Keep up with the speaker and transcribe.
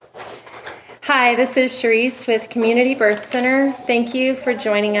Hi, this is Cherise with Community Birth Center. Thank you for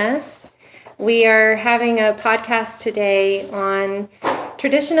joining us. We are having a podcast today on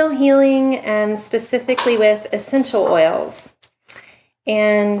traditional healing, specifically with essential oils.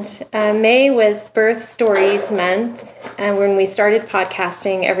 And May was Birth Stories Month, and when we started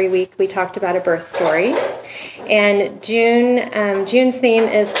podcasting every week, we talked about a birth story. And June's theme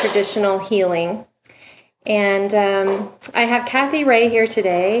is traditional healing. And I have Kathy Ray here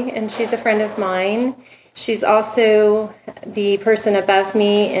today, and she's a friend of mine. She's also the person above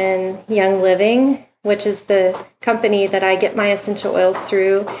me in Young Living, which is the company that I get my essential oils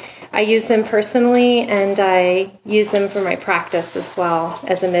through. I use them personally, and I use them for my practice as well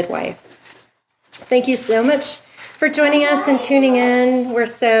as a midwife. Thank you so much for joining us and tuning in. We're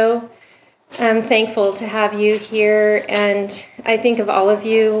so thankful to have you here, and I think of all of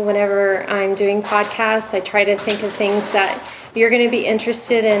you whenever I'm doing podcasts. I try to think of things that you're going to be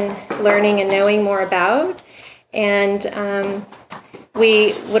interested in learning and knowing more about, and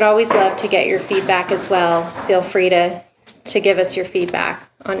we would always love to get your feedback as well. Feel free to give us your feedback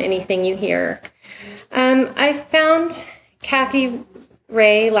on anything you hear. I found Kathy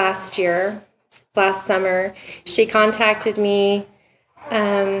Ray last summer. She contacted me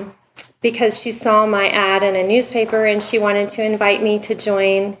because she saw my ad in a newspaper, and she wanted to invite me to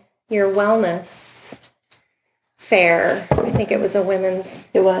join your wellness fair. I think it was a women's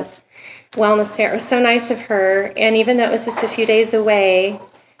wellness fair. It was so nice of her, and even though it was just a few days away,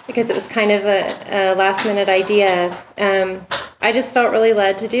 because it was kind of a last-minute idea, I just felt really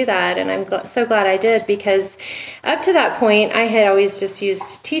led to do that, and I'm so glad I did, because up to that point, I had always just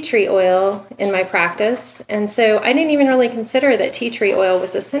used tea tree oil in my practice, and so I didn't even really consider that tea tree oil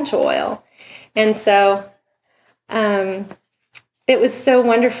was essential oil. And so it was so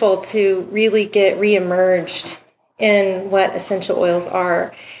wonderful to really get re-emerged in what essential oils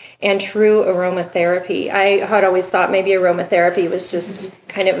are and true aromatherapy. I had always thought maybe aromatherapy was just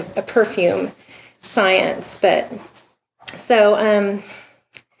kind of a perfume science, but So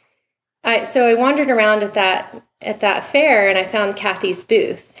I wandered around at that fair, and I found Kathy's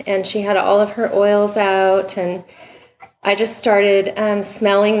booth, and she had all of her oils out, and I just started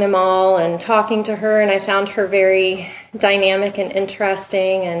smelling them all and talking to her, and I found her very dynamic and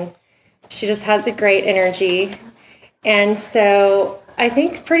interesting, and she just has a great energy. And so I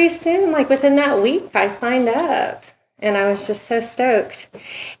think pretty soon, like within that week, I signed up, and I was just so stoked.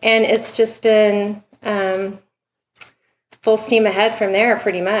 And it's just been full steam ahead from there,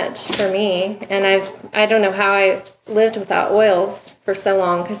 pretty much, for me. And I don't know how I lived without oils for so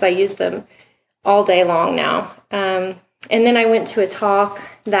long, because I use them all day long now. And then I went to a talk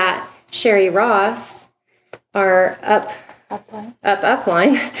that Sherry Ross, our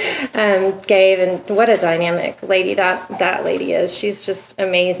upline, gave, and what a dynamic lady that lady is. She's just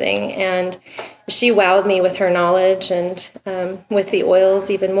amazing, and she wowed me with her knowledge and with the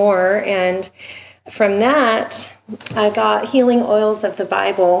oils even more. And from that, I got Healing Oils of the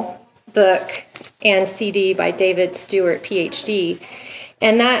Bible book and CD by David Stewart, PhD.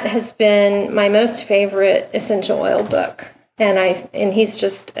 And that has been my most favorite essential oil book. And he's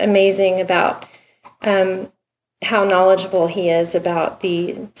just amazing about how knowledgeable he is about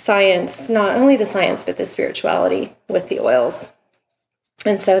the science, not only the science, but the spirituality with the oils.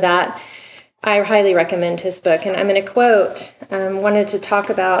 And so that I highly recommend his book. And I'm going to quote, wanted to talk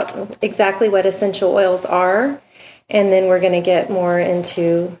about exactly what essential oils are, and then we're going to get more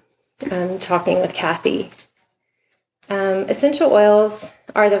into talking with Kathy. Essential oils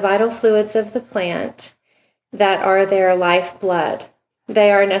are the vital fluids of the plant that are their lifeblood.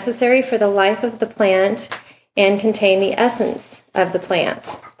 They are necessary for the life of the plant and contain the essence of the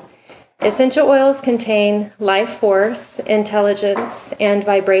plant. Essential oils contain life force, intelligence, and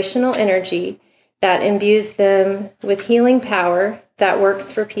vibrational energy that imbues them with healing power that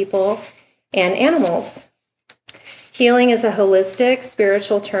works for people and animals. Healing is a holistic,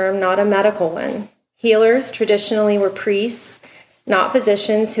 spiritual term, not a medical one. Healers traditionally were priests, not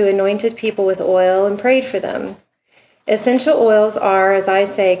physicians, who anointed people with oil and prayed for them. Essential oils are, as I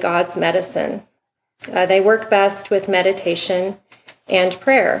say, God's medicine. They work best with meditation and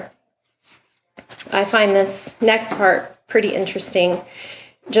prayer. I find this next part pretty interesting.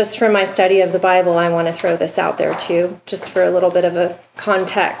 Just from my study of the Bible, I want to throw this out there too, just for a little bit of a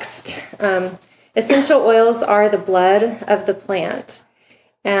context. Essential oils are the blood of the plant.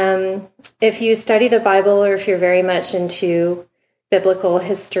 If you study the Bible, or if you're very much into biblical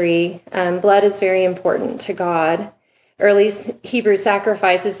history, blood is very important to God. Early Hebrew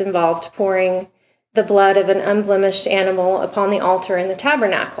sacrifices involved pouring the blood of an unblemished animal upon the altar in the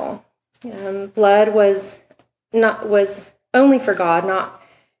tabernacle. Blood was only for God, not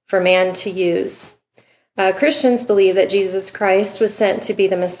for man to use. Christians believe that Jesus Christ was sent to be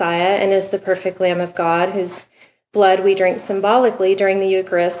the Messiah and is the perfect Lamb of God, whose blood we drink symbolically during the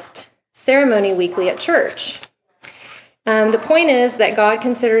Eucharist ceremony weekly at church. The point is that God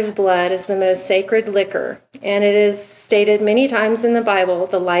considers blood as the most sacred liquor, and it is stated many times in the Bible,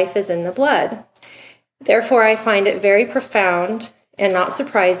 the life is in the blood. Therefore, I find it very profound and not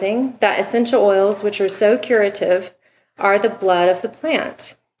surprising that essential oils, which are so curative, are the blood of the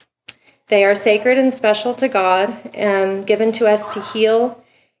plant. They are sacred and special to God, given to us to heal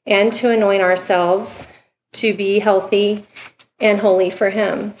and to anoint ourselves to be healthy and holy for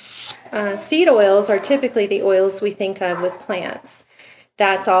Him. Seed oils are typically the oils we think of with plants.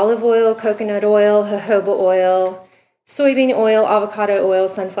 That's olive oil, coconut oil, jojoba oil, soybean oil, avocado oil,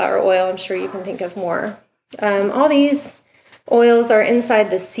 sunflower oil. I'm sure you can think of more. All these oils are inside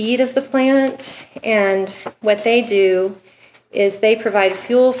the seed of the plant, and what they do is they provide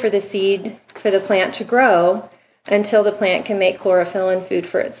fuel for the seed for the plant to grow until the plant can make chlorophyll and food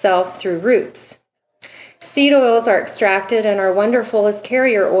for itself through roots. Seed oils are extracted and are wonderful as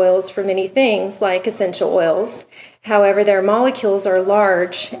carrier oils for many things, like essential oils. However, their molecules are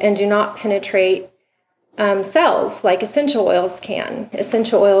large and do not penetrate cells like essential oils can.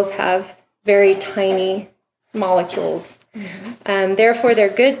 Essential oils have very tiny molecules. Therefore, they're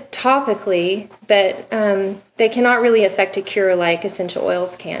good topically, but they cannot really affect a cure like essential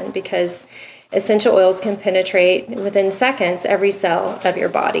oils can, because essential oils can penetrate within seconds every cell of your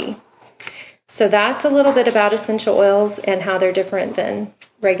body. So that's a little bit about essential oils and how they're different than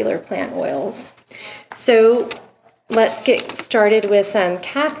regular plant oils. So let's get started with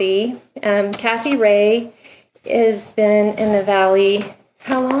Kathy. Kathy Ray has been in the Valley.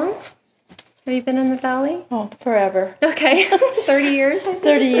 How long? Have you been in the Valley? Oh, forever. Okay, 30 years?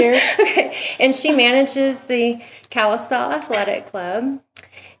 30 years. Okay, and she manages the Kalispell Athletic Club,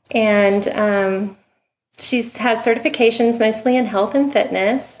 and she has certifications mostly in health and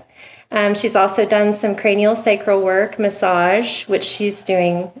fitness. She's also done some cranial sacral work, massage, which she's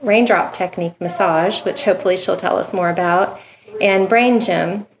doing raindrop technique massage, which hopefully she'll tell us more about, and brain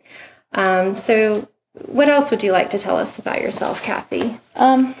gym. So what else would you like to tell us about yourself, Kathy?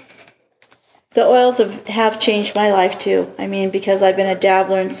 The oils have changed my life too. I mean, because I've been a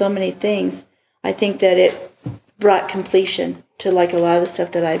dabbler in so many things, I think that it brought completion to like a lot of the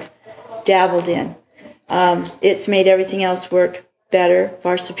stuff that I've dabbled in. It's made everything else work better,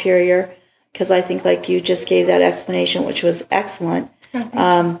 far superior, because I think like you just gave that explanation, which was excellent.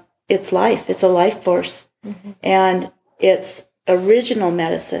 It's life. It's a life force. And it's original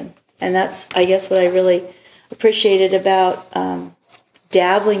medicine. And that's, I guess, what I really appreciated about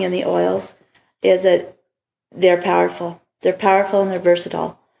dabbling in the oils is that they're powerful. They're powerful and they're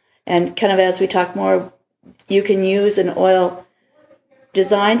versatile. And kind of as we talk more, you can use an oil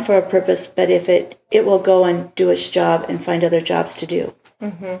designed for a purpose, but if it will go and do its job and find other jobs to do.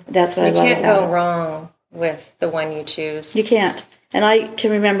 That's what I love about it. You can't go wrong with the one you choose. You can't. And I can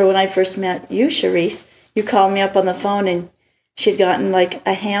remember when I first met you, Charisse, you called me up on the phone and she'd gotten like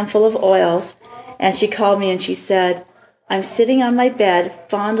a handful of oils, and she called me and she said, I'm sitting on my bed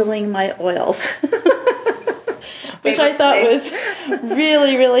fondling my oils. Which I thought was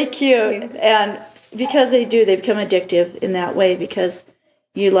really, really cute. And because they become addictive in that way, because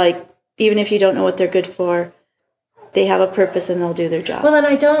you like, even if you don't know what they're good for, they have a purpose and they'll do their job. Well, and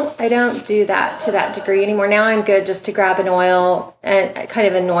I don't do that to that degree anymore. Now I'm good just to grab an oil and kind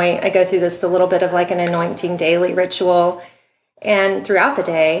of anoint. I go through this a little bit of like an anointing daily ritual and throughout the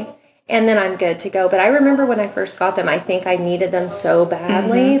day, and then I'm good to go. But I remember when I first got them, I think I needed them so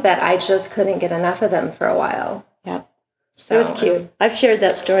badly that I just couldn't get enough of them for a while. Yeah. So, it was cute. I've shared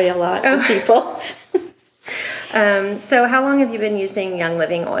that story a lot with people. So how long have you been using Young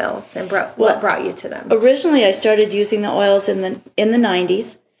Living oils, and what brought you to them? Originally, I started using the oils in the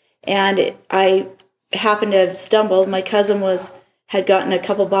 90s, and I happened to have stumbled. My cousin had gotten a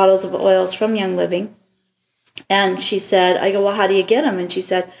couple bottles of oils from Young Living, and she said, I go, well, how do you get them? And she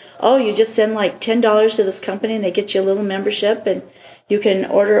said, oh, you just send like $10 to this company, and they get you a little membership, and you can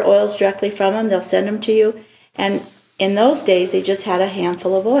order oils directly from them. They'll send them to you. And in those days, they just had a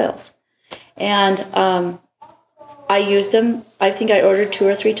handful of oils. And I used them. I think I ordered 2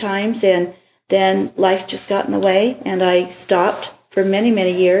 or 3 times, and then life just got in the way, and I stopped for many,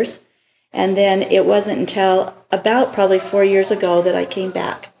 many years. And then it wasn't until about probably 4 years ago that I came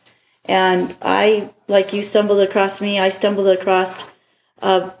back. And I, like you stumbled across me, I stumbled across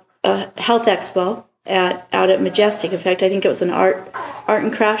a health expo out at Majestic. In fact, I think it was an art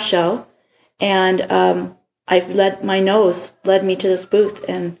and craft show. And my nose led me to this booth,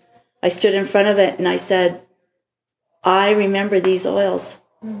 and I stood in front of it and I said, I remember these oils.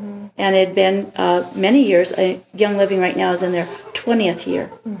 And it had been many years. Young Living right now is in their 20th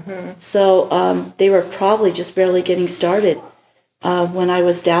year. So they were probably just barely getting started when I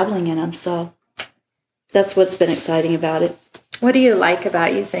was dabbling in them. So that's what's been exciting about it. What do you like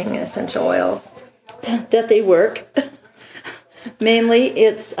about using essential oils? That they work. Mainly,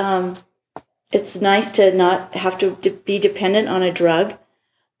 it's nice to not have to be dependent on a drug.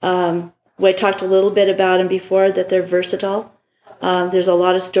 We talked a little bit about them before, that they're versatile. There's a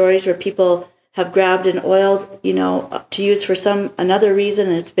lot of stories where people have grabbed an oil, to use for another reason,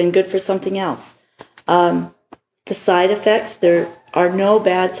 and it's been good for something else. The side effects, there are no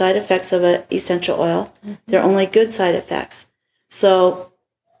bad side effects of an essential oil. They're only good side effects. So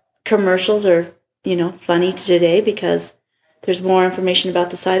commercials are, funny today because there's more information about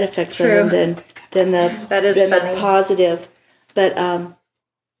the side effects of them than the positive. But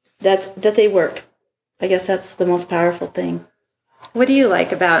that they work. I guess that's the most powerful thing. What do you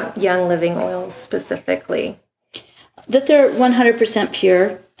like about Young Living oils specifically? That they're 100%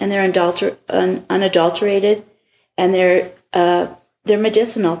 pure and they're unadulterated, and they're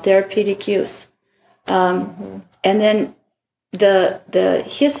medicinal, therapeutic use. And then the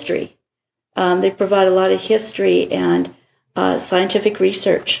history, they provide a lot of history and scientific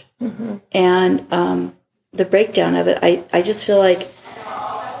research, and the breakdown of it. I just feel like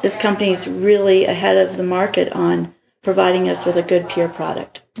this company is really ahead of the market on providing us with a good, pure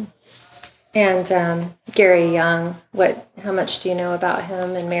product. And Gary Young, how much do you know about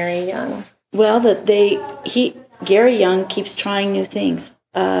him and Mary Young? Well, Gary Young keeps trying new things.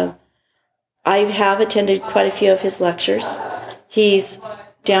 I have attended quite a few of his lectures. He's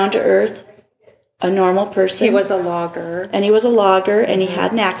down to earth, a normal person. He was a logger. And he was a logger, and he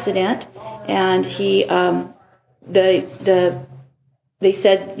had an accident, and he they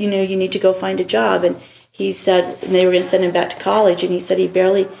said, you need to go find a job, and he said, and they were going to send him back to college, and he said he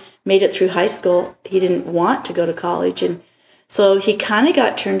barely made it through high school. He didn't want to go to college, and so he kind of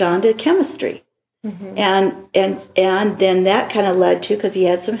got turned on to chemistry. And then that kind of led to, because he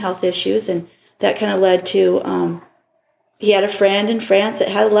had some health issues, and that kind of led to, he had a friend in France that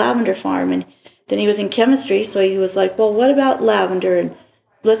had a lavender farm, and then he was in chemistry, so he was like, well, what about lavender, and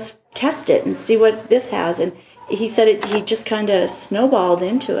let's test it and see what this has. And he said he just kind of snowballed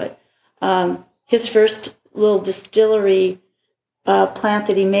into it. His first little distillery plant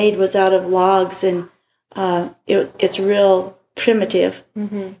that he made was out of logs, and it's real primitive.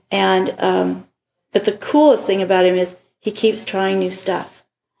 And but the coolest thing about him is he keeps trying new stuff,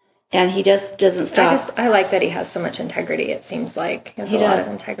 and he just doesn't stop. I like that he has so much integrity. It seems like he has a lot of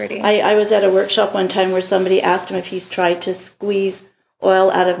integrity. I was at a workshop one time where somebody asked him if he's tried to squeeze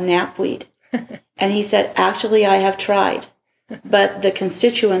oil out of knapweed. And he said, actually, I have tried, but the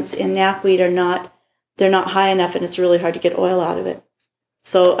constituents in knapweed they're not high enough, and it's really hard to get oil out of it.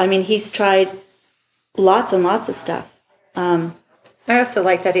 So, he's tried lots and lots of stuff. I also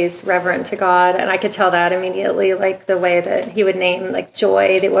like that he's reverent to God, and I could tell that immediately, like the way that he would name like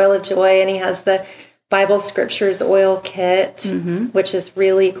joy, the oil of joy, and he has the Bible Scriptures oil kit, which is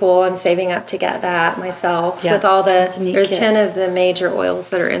really cool. I'm saving up to get that myself with all there's 10 of the major oils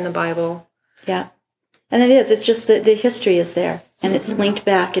that are in the Bible. Yeah. And it's just that the history is there, and it's linked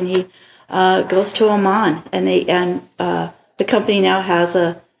back, and he goes to Oman, and the company now has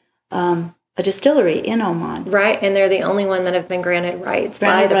a distillery in Oman. Right, and they're the only one that have been granted rights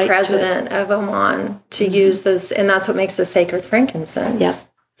by the president of Oman to use those, and that's what makes the sacred frankincense. Yep,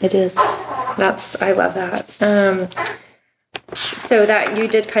 it is. I love that. So that you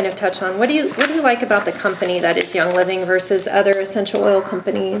did kind of touch on. What do you like about the company that is Young Living versus other essential oil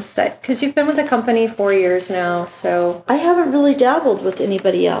companies? Because you've been with the company 4 years now, so I haven't really dabbled with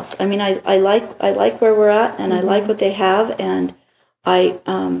anybody else. I like where we're at, and I like what they have, and I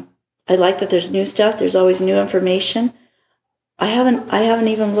like that there's new stuff. There's always new information. I haven't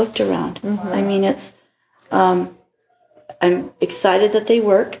even looked around. It's I'm excited that they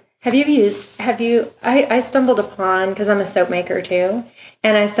work. I stumbled upon, because I'm a soap maker too,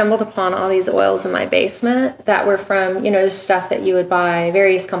 and I stumbled upon all these oils in my basement that were from, stuff that you would buy,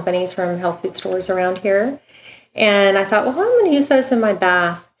 various companies from health food stores around here. And I thought, well, I'm going to use those in my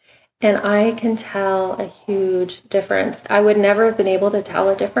bath. And I can tell a huge difference. I would never have been able to tell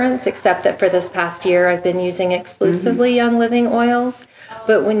a difference, except that for this past year, I've been using exclusively Young Living oils.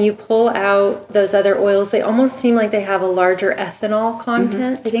 But when you pull out those other oils, they almost seem like they have a larger ethanol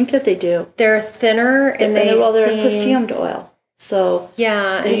content. I think that they do. They're thinner, and they're a perfumed oil. So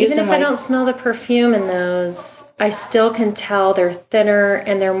yeah, and even if I don't smell the perfume in those, I still can tell they're thinner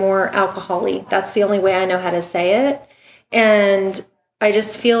and they're more alcohol-y. That's the only way I know how to say it. And I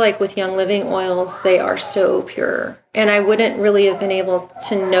just feel like with Young Living oils, they are so pure. And I wouldn't really have been able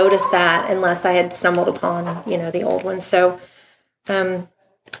to notice that unless I had stumbled upon, the old ones. So, yeah,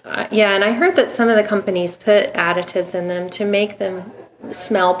 and I heard that some of the companies put additives in them to make them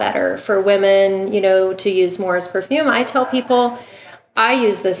smell better for women, to use more as perfume. I tell people I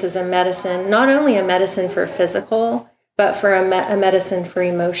use this as a medicine, not only a medicine for physical, but for a medicine for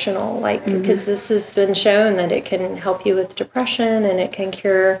emotional, because this has been shown that it can help you with depression and it can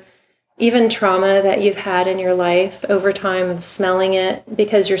cure even trauma that you've had in your life over time of smelling it,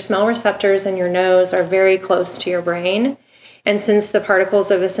 because your smell receptors in your nose are very close to your brain. And since the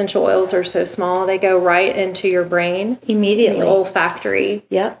particles of essential oils are so small, they go right into your brain. Immediately. The olfactory.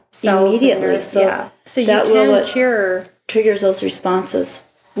 Yep. Cells. Immediately. So you can cure. Triggers those responses.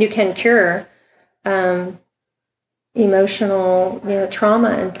 You can cure emotional, trauma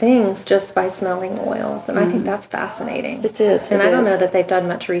and things just by smelling oils. And I think that's fascinating. It is. And I don't know that they've done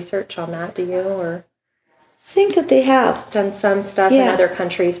much research on that, do you? Or I think that they have done some stuff in other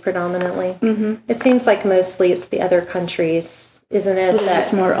countries predominantly. It seems like mostly it's the other countries, isn't it? It's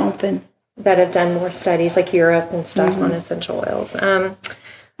just more open. That have done more studies, like Europe and stuff, on essential oils.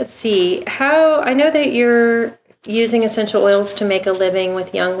 Let's see. I know that you're using essential oils to make a living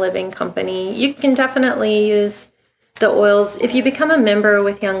with Young Living Company. You can definitely use the oils. If you become a member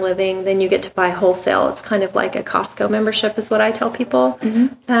with Young Living, then you get to buy wholesale. It's kind of like a Costco membership is what I tell people.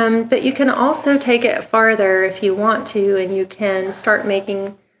 But you can also take it farther if you want to, and you can start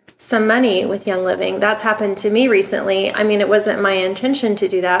making some money with Young Living. That's happened to me recently. I mean, it wasn't my intention to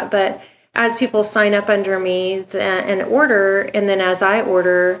do that, but as people sign up under me and order, and then as I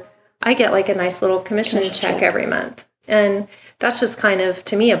order, I get like a nice little commission check every month. And that's just kind of,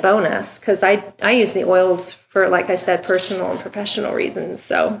 to me, a bonus, because I use the oils for, like I said, personal and professional reasons.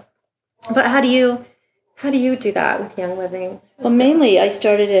 So, but how do you do that with Young Living? Well, mainly I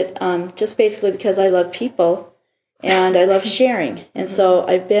started it just basically because I love people and I love sharing. And so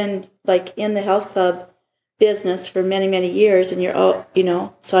I've been like in the health club business for many, many years, and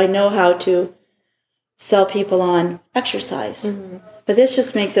so I know how to sell people on exercise. But this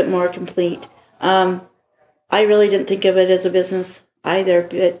just makes it more complete. I really didn't think of it as a business either,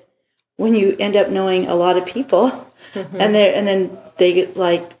 but when you end up knowing a lot of people and then they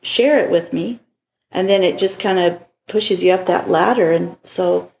like share it with me, and then it just kind of pushes you up that ladder. And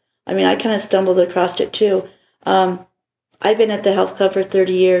so, I mean, I kind of stumbled across it too. I've been at the health club for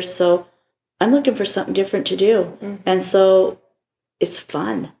 30 years, so I'm looking for something different to do. And so it's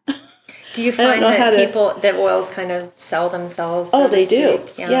fun. Do you find that oils kind of sell themselves? Oh, they do.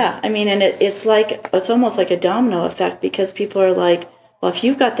 Yeah. I mean, and it's almost like a domino effect, because people are like, well, if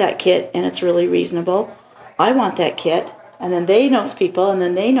you've got that kit and it's really reasonable, I want that kit. And then they know people, and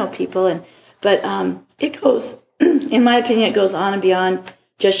then they know people. But it goes, in my opinion, it goes on and beyond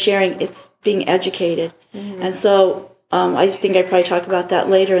just sharing. It's being educated. And so I think I probably talk about that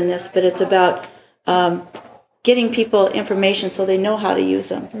later in this, but it's about getting people information so they know how to use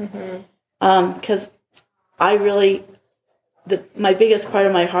them. Because I really, my biggest part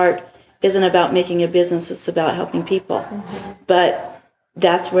of my heart isn't about making a business, it's about helping people. But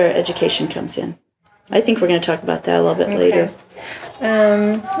that's where education comes in. I think we're going to talk about that a little bit later.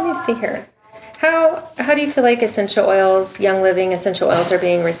 Let me see here. How do you feel like essential oils, Young Living essential oils, are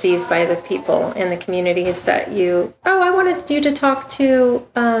being received by the people in the communities that you... Oh, I wanted you to talk to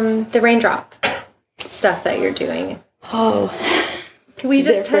the raindrop stuff that you're doing. Oh, can we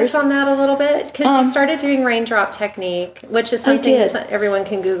just touch on that a little bit? Because you started doing raindrop technique, which is something everyone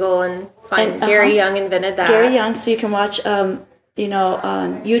can Google and find. Gary Young invented that. Gary Young, so you can watch, on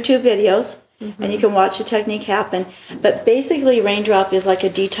YouTube videos, and you can watch the technique happen. But basically, raindrop is like a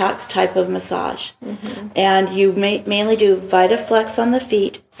detox type of massage. And you mainly do VitaFlex on the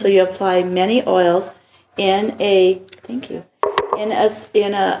feet, so you apply many oils in a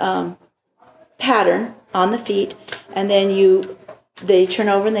pattern on the feet, and then they turn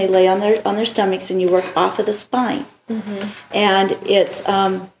over and they lay on their stomachs, and you work off of the spine. And it's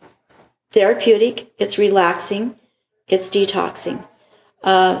therapeutic, it's relaxing, it's detoxing.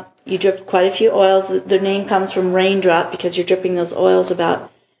 You drip quite a few oils. The name comes from raindrop because you're dripping those oils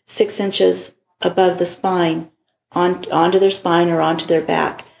about 6 inches above the spine onto their spine or onto their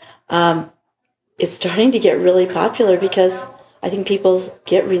back. It's starting to get really popular because I think people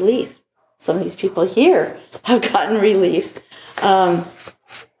get relief. Some of these people here have gotten relief. I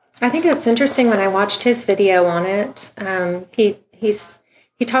think that's interesting. When I watched his video on it,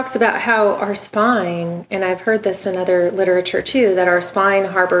 he talks about how our spine, and I've heard this in other literature too, that our spine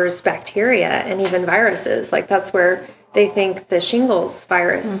harbors bacteria and even viruses. Like that's where they think the shingles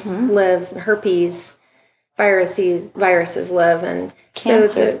virus lives, and herpes viruses live. And Cancer.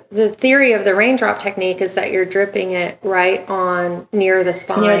 so the theory of the raindrop technique is that you're dripping it right on near the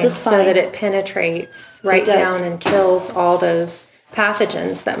spine, so that it penetrates right down and kills all those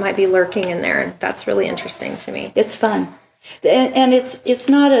pathogens that might be lurking in there. And that's really interesting to me. It's fun. And it's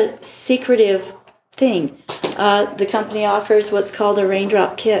not a secretive thing. The company offers what's called a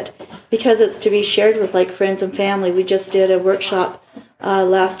raindrop kit because it's to be shared with like friends and family. We just did a workshop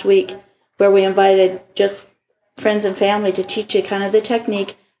last week where we invited just friends and family to teach you kind of the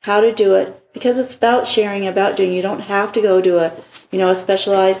technique, how to do it, because it's about sharing, about doing. You don't have to go to a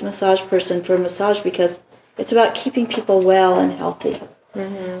specialized massage person for a massage because it's about keeping people well and healthy.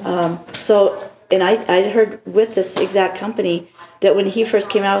 And I heard with this exact company that when he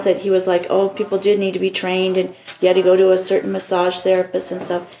first came out with it, he was like, oh, people did need to be trained and you had to go to a certain massage therapist and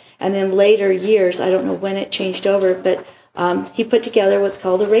stuff. And then later years, I don't know when it changed over, but he put together what's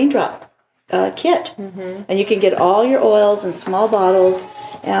called a raindrop kit. And you can get all your oils in small bottles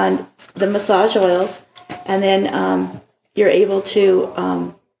and the massage oils, and then you're able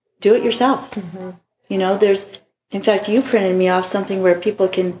to do it yourself. In fact, you printed me off something where people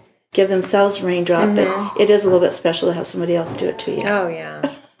can give themselves raindrop, but it is a little bit special to have somebody else do it to you. Oh, yeah.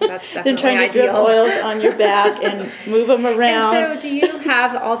 That's definitely Then trying to ideal. drip oils on your back and move them around. And so do you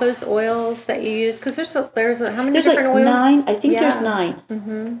have all those oils that you use? Because there's how many There's different like oils? 9. I think there's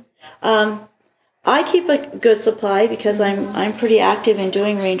 9. I keep a good supply because I'm pretty active in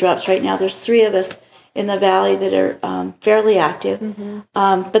doing raindrops right now. There's 3 of us in the valley that are fairly active.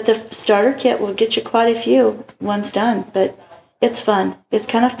 But the starter kit will get you quite a few once done. But it's fun. It's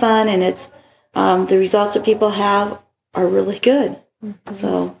kind of fun, and it's the results that people have are really good.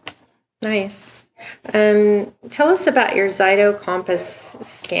 So nice. Tell us about your Zyto Compass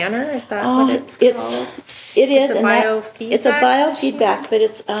scanner. Is that what it's called? It is. It's a biofeedback. It's a biofeedback, but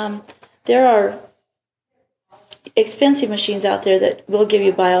it's there are expensive machines out there that will give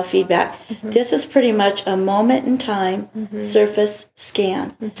you biofeedback. This is pretty much a moment in time surface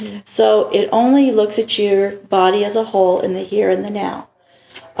scan. So it only looks at your body as a whole in the here and the now.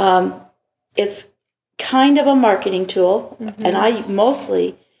 It's kind of a marketing tool, and I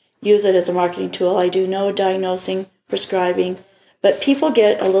mostly use it as a marketing tool. I do no diagnosing, prescribing, but people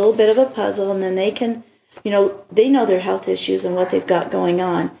get a little bit of a puzzle, and then they can, they know their health issues and what they've got going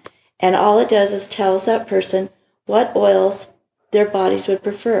on. And all it does is tells that person what oils their bodies would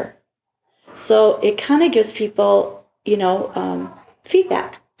prefer. So it kind of gives people,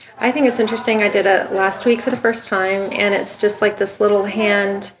 feedback. I think it's interesting. I did it last week for the first time, and it's just like this little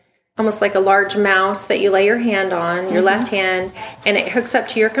hand, almost like a large mouse that you lay your hand on, your left hand, and it hooks up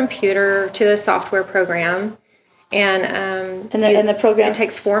to your computer, to a software program. And the program, it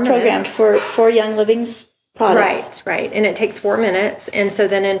takes 4 minutes. Programmed for Young Living's products. Right. And it takes 4 minutes. And so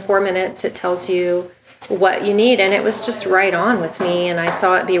then in 4 minutes, it tells you what you need. And it was just right on with me. And I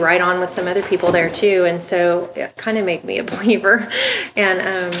saw it be right on with some other people there too. And so it kind of made me a believer.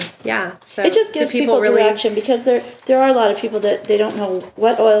 And so it just gives people direction, because there are a lot of people that they don't know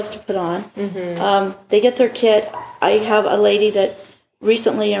what oils to put on. They get their kit. I have a lady that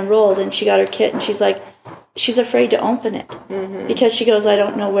recently enrolled, and she got her kit, and she's like, she's afraid to open it because she goes, I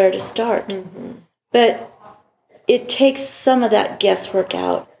don't know where to start. But it takes some of that guesswork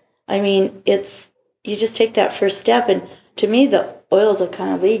out. I mean, you just take that first step, and to me, the oils will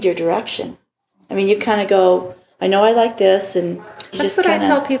kind of lead your direction. I mean, you kind of go, I know I like this, and that's what I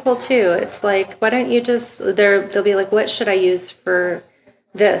tell people too. It's like, why don't you just, they'll be like, what should I use for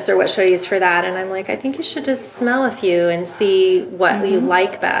this, or what should I use for that? And I'm like, I think you should just smell a few and see what you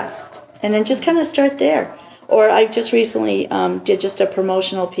like best. And then just kind of start there. Or I just recently did just a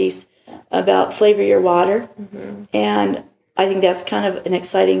promotional piece about flavor your water. And I think that's kind of an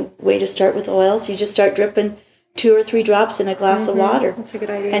exciting way to start with oils. You just start dripping 2 or 3 drops in a glass of water. That's a good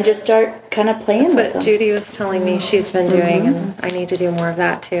idea. And just start kind of playing with them. That's what Judy was telling me she's been doing, and I need to do more of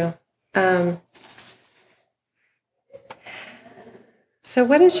that too. So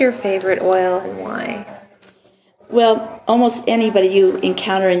what is your favorite oil and why? Well, almost anybody you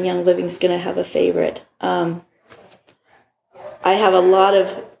encounter in Young Living is going to have a favorite. I have a lot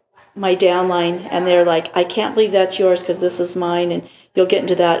of my downline, and they're like, I can't believe that's yours because this is mine, and you'll get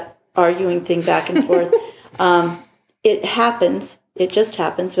into that arguing thing back and forth. It happens. It just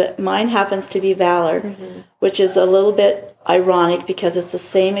happens. But mine happens to be Valor, which is a little bit ironic because it's the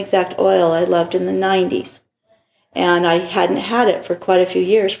same exact oil I loved in the 90s. And I hadn't had it for quite a few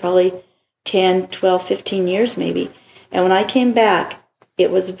years, probably 10, 12, 15 years maybe. And when I came back,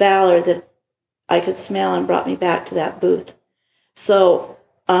 it was Valor that I could smell and brought me back to that booth. So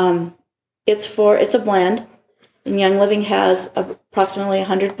it's a blend. And Young Living has approximately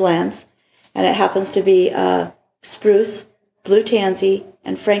 100 blends. and it happens to be spruce, blue tansy,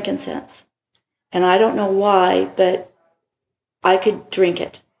 and frankincense. And I don't know why, but I could drink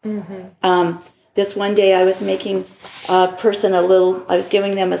it. This one day I was making a person I was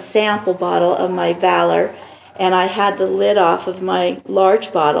giving them a sample bottle of my Valor, and I had the lid off of my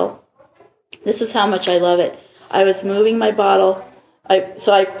large bottle. This is how much I love it. I was moving my bottle,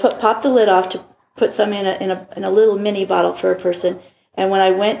 so I popped the lid off to put some in a little mini bottle for a person, and when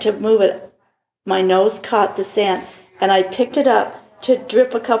I went to move it, my nose caught the scent, and I picked it up to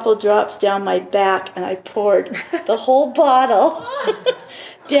drip a couple drops down my back, and I poured the whole bottle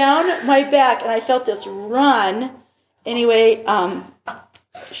down my back, and I felt this run. Anyway,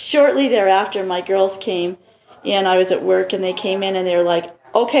 shortly thereafter, my girls came in. I was at work, and they came in, and they were like,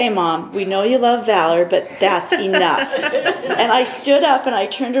 "Okay, Mom, we know you love Valor, but that's enough." And I stood up, and I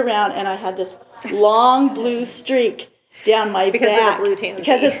turned around, and I had this long blue streak down my because back. Of the blue tansy.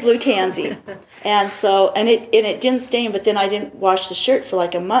 Because it's blue tansy. And so, and it didn't stain, but then I didn't wash the shirt for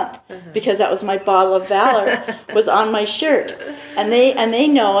like a month because that was my bottle of Valor was on my shirt. And they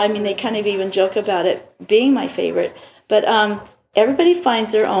know, I mean, they kind of even joke about it being my favorite. But everybody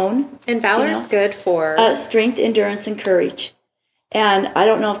finds their own. And Valor's good for? Strength, endurance, and courage. And I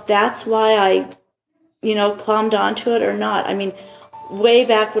don't know if that's why I, clombed onto it or not. I mean, way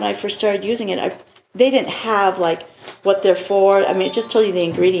back when I first started using it, they didn't have like what they're for. I mean, it just told you the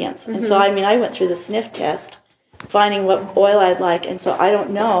ingredients. And so, I mean, I went through the sniff test, finding what oil I'd like. And so I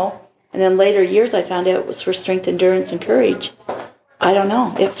don't know. And then later years, I found out it was for strength, endurance, and courage. I don't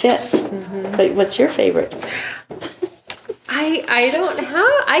know. It fits. But what's your favorite?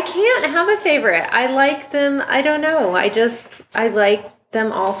 I can't have a favorite. I like them. I don't know. I like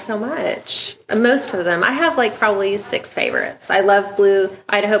them all so much. Most of them. I have like probably 6 favorites. I love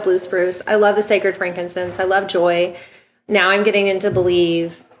Idaho Blue Spruce. I love the Sacred Frankincense. I love Joy. Now I'm getting into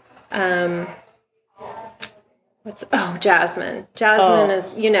Believe. Jasmine. Jasmine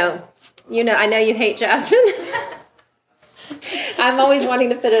is, I know you hate Jasmine. I'm always wanting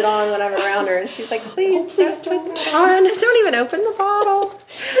to put it on when I'm around her, and she's like, please don't put it on. Don't even open the bottle.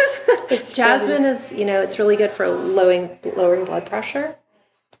 Jasmine is, it's really good for lowering blood pressure.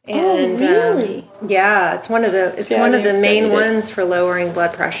 And really? Yeah, it's one of the main ones for lowering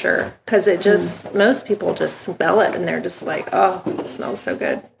blood pressure, because it just most people just smell it and they're just like, oh, it smells so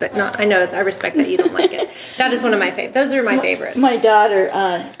good. But I know I respect that you don't like it. That is one of my favorites. Those are my favorites. My daughter,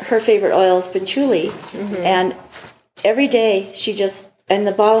 her favorite oil is patchouli, and every day and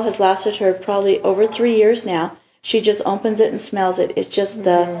the bottle has lasted her probably over 3 years now. She just opens it and smells it. It's just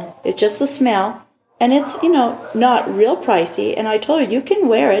the smell. And it's, not real pricey. And I told her, you can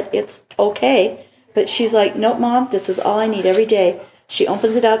wear it. It's okay. But she's like, nope, Mom, this is all I need every day. She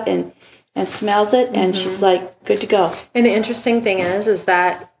opens it up and smells it, and she's like, good to go. And the interesting thing is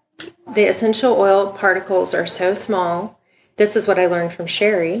that the essential oil particles are so small. This is what I learned from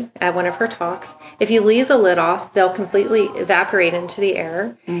Sherry at one of her talks. If you leave the lid off, they'll completely evaporate into the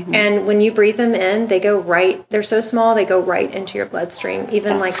air. And when you breathe them in, they're so small, they go right into your bloodstream,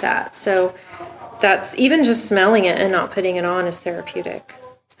 even like that. So that's even just smelling it and not putting it on is therapeutic.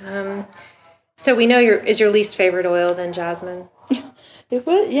 So we know is your least favorite oil then Jasmine? It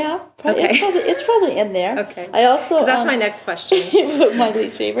was, yeah. Probably, okay. It's probably in there. Okay. I also that's my next question. My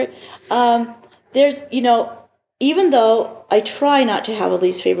least favorite. There's, even though I try not to have a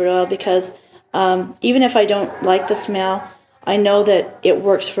least favorite oil, because even if I don't like the smell, I know that it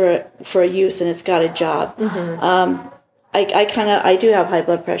works for a use and it's got a job. I do have high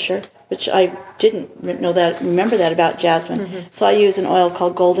blood pressure, which I didn't remember that about Jasmine. So I use an oil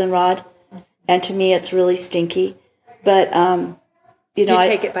called Goldenrod, and to me it's really stinky. But do you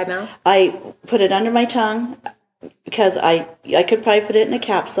take it by mouth? I put it under my tongue because I could probably put it in a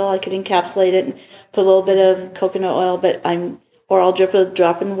capsule. I could encapsulate it and put a little bit of coconut oil, or I'll drip a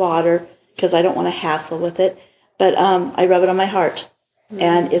drop in water because I don't want to hassle with it. But I rub it on my heart,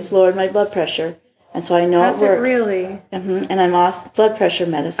 and it's lowered my blood pressure. And so I know it works. Has it really? And I'm off blood pressure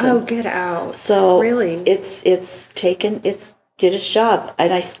medicine. Oh, get out. So really? It's did its job,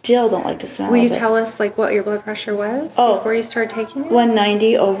 and I still don't like the smell of it. Will you tell us what your blood pressure was before you started taking it?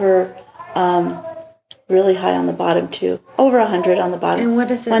 190 over, really high on the bottom too. Over 100 on the bottom. And what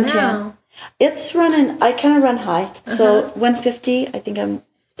is it 110. now? It's running, I kind of run high. So 150, I think I'm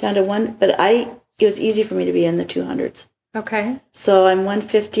down to 1, but it was easy for me to be in the 200s. Okay. So I'm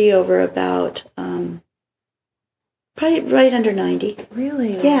 150 over about, probably right under 90.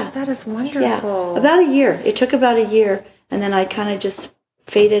 Really? Yeah. That is wonderful. Yeah. About a year. It took about a year, and then I kind of just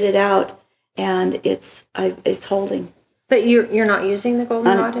faded it out, and it's holding. But you're not using the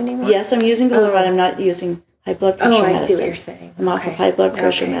Goldenrod anymore? Yes, I'm using Goldenrod. I'm not using high blood pressure Oh, I medicine. see what you're saying. I'm off of high blood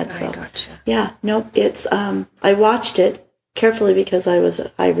pressure meds. So. I gotcha. Yeah, nope. It's I watched it carefully because I was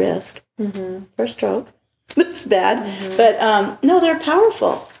at high risk for a stroke. That's bad, but no, they're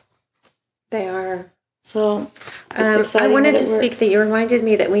powerful. They are. So I wanted to speak that you reminded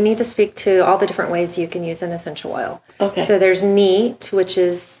me that we need to speak to all the different ways you can use an essential oil. Okay. So there's neat, which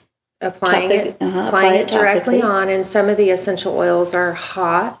is applying it directly topically on, and some of the essential oils are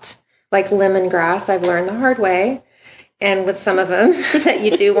hot, like lemongrass. I've learned the hard way, and with some of them that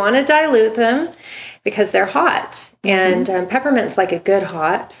you do want to dilute them because they're hot. And peppermint's like a good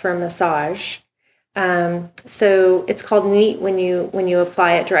hot for massage. So it's called neat when you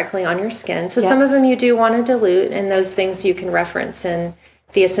apply it directly on your skin. So some of them you do want to dilute, and those things you can reference in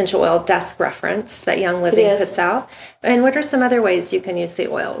the essential oil desk reference that Young Living puts out. And what are some other ways you can use the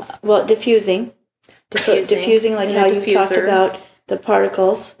oils? Well, diffusing. So diffusing, like how you talked about the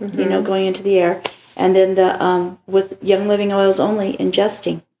particles, going into the air, and then the with Young Living oils only,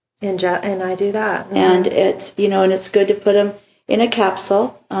 ingesting. And I do that. And it's and it's good to put them in a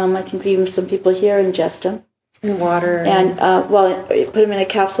capsule. I think even some people here ingest them. In water. And, put them in a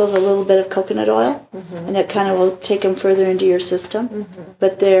capsule with a little bit of coconut oil, and it kind of will take them further into your system.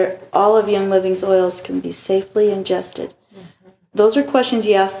 But all of Young Living's oils can be safely ingested. Those are questions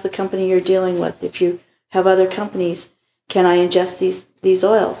you ask the company you're dealing with. If you have other companies, can I ingest these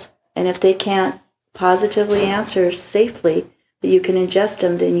oils? And if they can't positively answer safely that you can ingest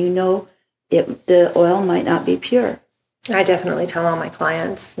them, then the oil might not be pure. I definitely tell all my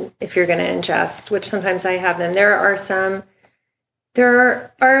clients if you're going to ingest, which sometimes I have them. There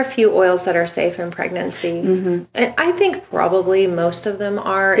are a few oils that are safe in pregnancy. And I think probably most of them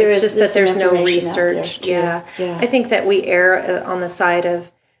are. It's just that there's no research. Yeah. I think that we err on the side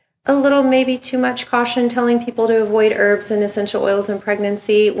of a little maybe too much caution telling people to avoid herbs and essential oils in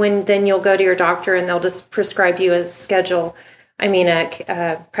pregnancy, when then you'll go to your doctor and they'll just prescribe you a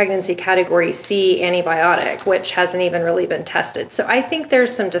pregnancy category C antibiotic, which hasn't even really been tested. So I think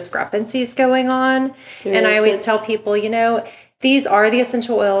there's some discrepancies going on. And I always tell people, these are the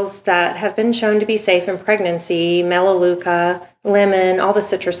essential oils that have been shown to be safe in pregnancy: melaleuca, lemon, all the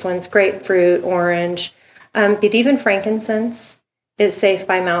citrus ones, grapefruit, orange, but even frankincense is safe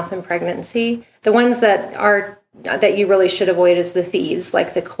by mouth in pregnancy. The ones that you really should avoid is the thieves,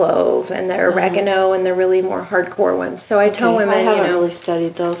 like the clove and the oregano and the really more hardcore ones. So I tell women, I haven't really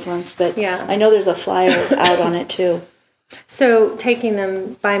studied those ones, but I know there's a flyer out on it too. So taking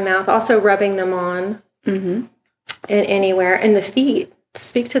them by mouth, also rubbing them on anywhere. And the feet,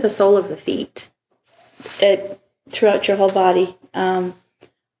 speak to the sole of the feet. Throughout your whole body.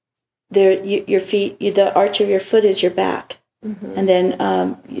 Your feet, the arch of your foot is your back. And then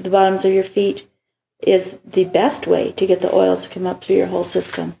the bottoms of your feet is the best way to get the oils to come up through your whole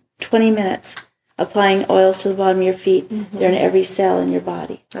system. 20 minutes applying oils to the bottom of your feet. They're in every cell in your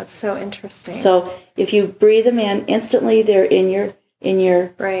body. That's so interesting. So if you breathe them in, instantly they're in your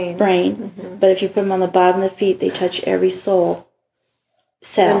brain. But if you put them on the bottom of the feet, they touch every cell,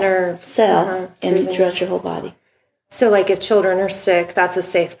 throughout your whole body. So, like, if children are sick, that's a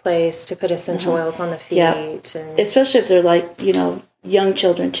safe place to put essential oils on the feet. Yeah. And especially if they're like, young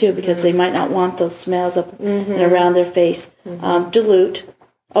children too, because they might not want those smells up and around their face.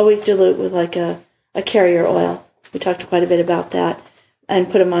 Always dilute with like a carrier oil. We talked quite a bit about that,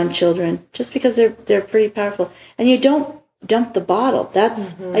 and put them on children just because they're pretty powerful. And you don't dump the bottle.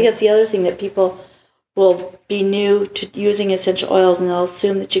 That's I guess the other thing that people will be new to using essential oils, and they'll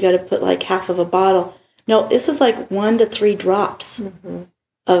assume that you got to put like half of a bottle. No, this is like 1 to 3 drops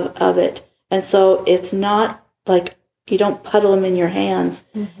of it. And so it's not like you don't puddle them in your hands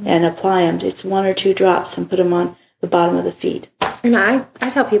and apply them. It's 1 or 2 drops and put them on the bottom of the feet. And I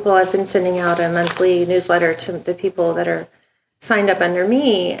tell people, I've been sending out a monthly newsletter to the people that are signed up under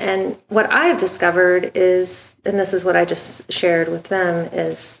me. And what I've discovered is, and this is what I just shared with them,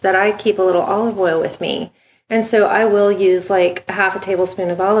 is that I keep a little olive oil with me. And so I will use like a half a tablespoon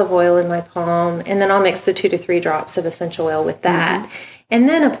of olive oil in my palm, and then I'll mix the 2 to 3 drops of essential oil with that, and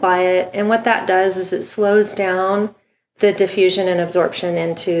then apply it. And what that does is it slows down the diffusion and absorption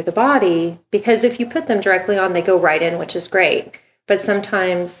into the body, because if you put them directly on, they go right in, which is great. But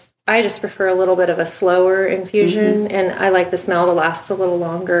sometimes I just prefer a little bit of a slower infusion, and I like the smell to last a little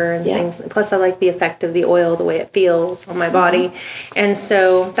longer and things. Plus, I like the effect of the oil, the way it feels on my body. And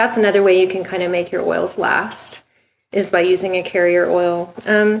so that's another way you can kind of make your oils last, is by using a carrier oil.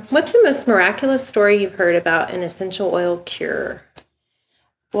 What's the most miraculous story you've heard about an essential oil cure?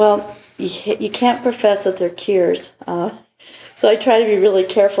 Well, you can't profess that they're cures. So I try to be really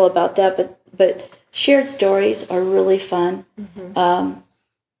careful about that, but shared stories are really fun.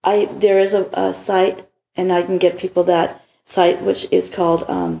 There is a site and I can get people that site, which is called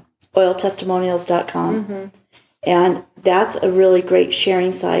oiltestimonials.com. Mm-hmm. And that's a really great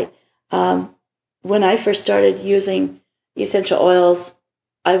sharing site. When I first started using essential oils,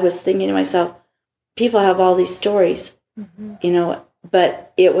 I was thinking to myself, people have all these stories,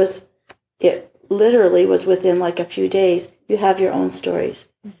 but it literally was within like a few days. You have your own stories.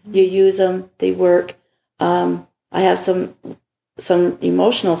 Mm-hmm. You use them, they work. I have some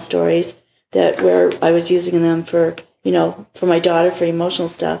emotional stories where I was using them for my daughter for emotional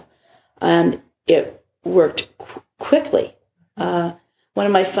stuff, and it worked quickly. One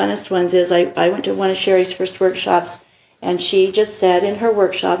of my funnest ones is I went to one of Sherry's first workshops, and she just said in her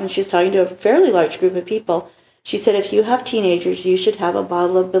workshop, and she was talking to a fairly large group of people, she said, if you have teenagers, you should have a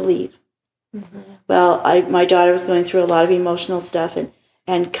bottle of Believe. Mm-hmm. Well, my daughter was going through a lot of emotional stuff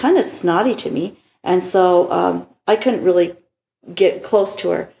and kind of snotty to me, and so I couldn't really get close to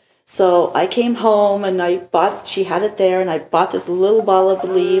her. So I came home and she had it there, and I bought this little bottle of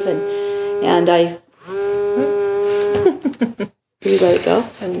Believe, and I... Did you let it go?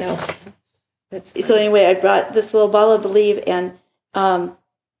 No. So anyway, I brought this little bottle of Believe, and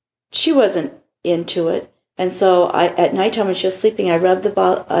she wasn't into it. And so at nighttime when she was sleeping, I rubbed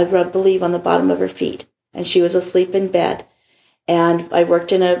Believe on the bottom of her feet, and she was asleep in bed. And I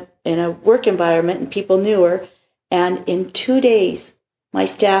worked in a work environment, and people knew her. And in 2 days, my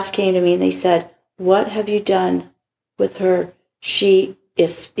staff came to me and they said, "What have you done with her? She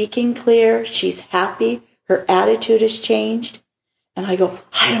is speaking clear. She's happy. Her attitude has changed." And I go,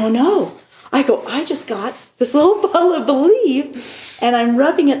 "I don't know." I just got this little bottle of Believe, and I'm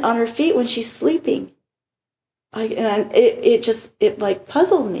rubbing it on her feet when she's sleeping. It like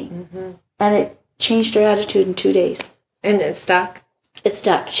puzzled me, mm-hmm. and it changed her attitude in 2 days. And it stuck. It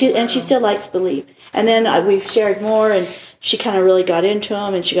stuck. She still likes Believe. And then we've shared more, and she kind of really got into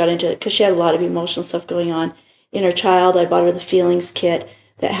them, and she got into it because she had a lot of emotional stuff going on in her child. I bought her the Feelings kit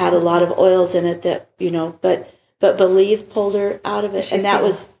that had a lot of oils in it that but Believe pulled her out of it, and that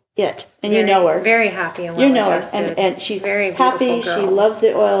was it. And you know her. Very happy and well adjusted. And she's very happy. Girl. She loves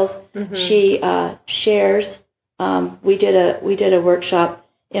the oils. Mm-hmm. She shares. We did a workshop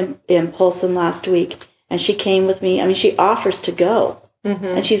in Polson last week, and she came with me. I mean, she offers to go, mm-hmm.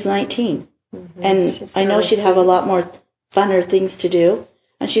 and she's 19, mm-hmm. and she's I know really she'd have a lot more funner things to do.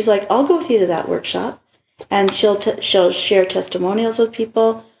 And she's like, "I'll go with you to that workshop," and she'll share testimonials with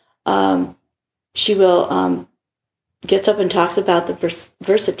people. She will. Gets up and talks about the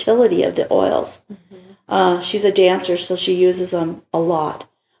versatility of the oils. Mm-hmm. She's a dancer, so she uses them a lot.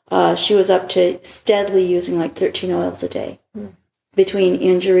 She was up to steadily using like 13 oils a day, between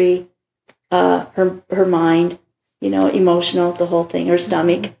injury, her mind, emotional, the whole thing, her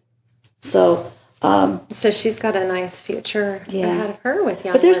stomach. So she's got a nice future ahead of her with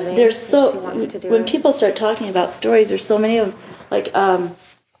Young Living. But there's so, she wants to do when people start talking about stories, there's so many of them. Like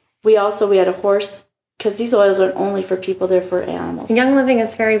we had a horse. Because these oils aren't only for people, they're for animals. Young Living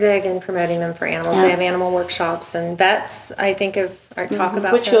is very big in promoting them for animals. Yeah. They have animal workshops, and vets, I think, talk mm-hmm.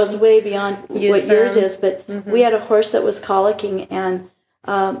 about which them. Goes way beyond what yours is. But mm-hmm. we had a horse that was colicking, and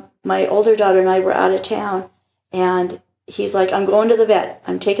my older daughter and I were out of town, and he's like, "I'm going to the vet.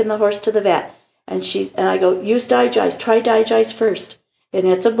 I'm taking the horse to the vet." And I go, "Use Digest. Try Digest first." And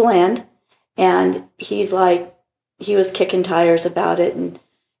it's a blend. And he's like, he was kicking tires about it, and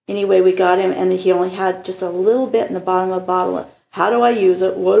anyway, we got him, and he only had just a little bit in the bottom of the bottle. How do I use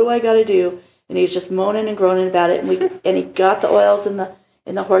it? What do I got to do? And he was just moaning and groaning about it. And he got the oils in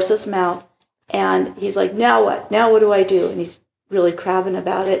the horse's mouth, and he's like, "Now what? Now what do I do?" And he's really crabbing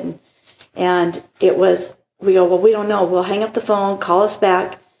about it. And we go, "Well, we don't know. We'll hang up the phone, call us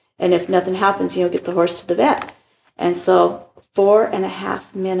back, and if nothing happens, get the horse to the vet." And so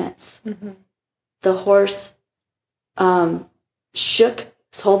 4.5 minutes, mm-hmm. the horse shook.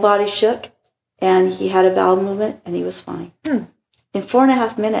 His whole body shook, and he had a bowel movement, and he was fine. In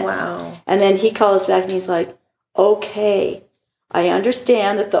 4.5 minutes. Wow. And then he called us back, and he's like, "Okay, I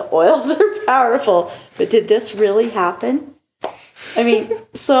understand that the oils are powerful, but did this really happen?" I mean,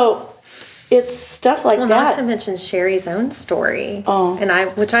 so it's stuff like that. Not to mention Sherry's own story. Oh.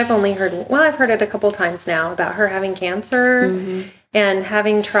 Which I've only heard, I've heard it a couple times now, about her having cancer. Mm-hmm. And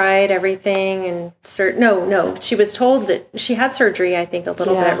having tried everything and she was told that she had surgery, I think, a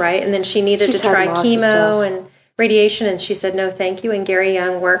little bit, right? And then she needed to try chemo and radiation, and she said, "No, thank you." And Gary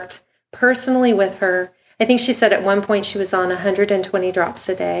Young worked personally with her. I think she said at one point she was on 120 drops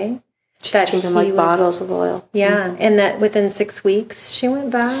a day. She's taking bottles of oil. Yeah, mm-hmm. And that within 6 weeks she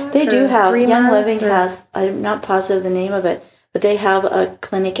went back. They do have, Young Living has, I'm not positive the name of it, but they have a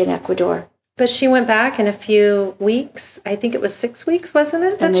clinic in Ecuador. But she went back in a few weeks. I think it was 6 weeks, wasn't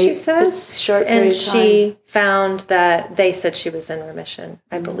it? That she said. It's a short period and of time. she found that they said she was in remission,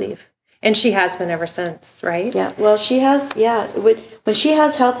 I believe. And she has been ever since, right? Yeah. Well, she has. Yeah. When she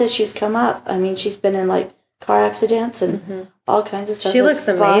has health issues come up, I mean, she's been in like car accidents and all kinds of stuff. She looks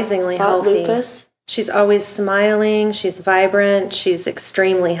amazingly healthy. Lupus. She's always smiling. She's vibrant. She's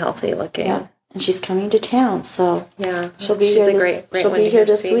extremely healthy looking. Yeah. And she's coming to town, so yeah, she'll be she's here. A great she'll one be to here hear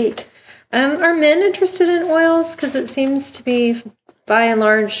this speak. week. Are men interested in oils? Because it seems to be, by and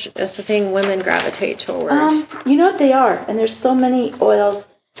large, a thing women gravitate toward. You know what they are, and there's so many oils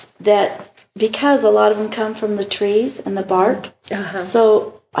that, because a lot of them come from the trees and the bark,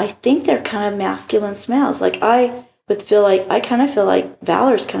 so I think they're kind of masculine smells. Like I kind of feel like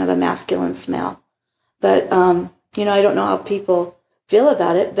Valor's kind of a masculine smell, but you know, I don't know how people feel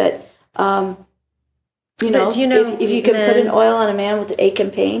about it, but you know, if you can put an oil on a man with ache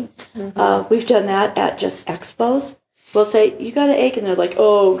and pain, we've done that at just expos. We'll say, you got an ache, and they're like,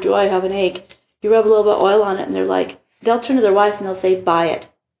 oh, do I have an ache? You rub a little bit of oil on it, and they're like, they'll turn to their wife and they'll say, buy it.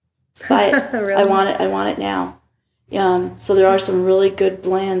 Buy it. Really? I want it now. So there are some really good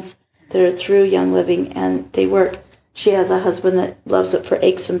blends that are through Young Living, and they work. She has a husband that loves it for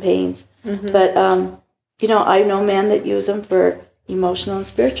aches and pains. But, you know, I know men that use them for emotional and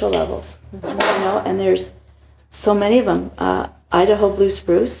spiritual levels. You know, and there's so many of them. Idaho Blue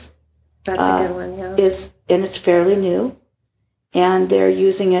Spruce. That's a good one, yeah. And it's fairly new. And they're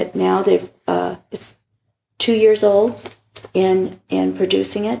using it now. It's 2 years old in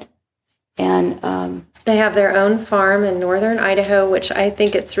producing it. And they have their own farm in northern Idaho, which I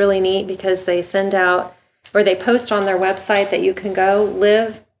think it's really neat because they send out, or they post on their website that you can go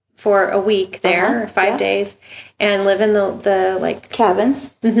live for a week there, 5 days, and live in the like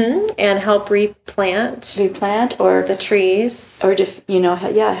cabins, and help replant or the trees, or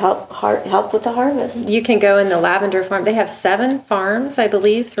help with the harvest. You can go in the lavender farm. They have 7 farms, I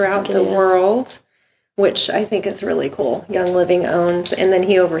believe, throughout the world, which I think is really cool. Young Living owns, and then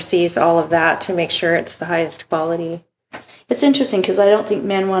he oversees all of that to make sure it's the highest quality. It's interesting because I don't think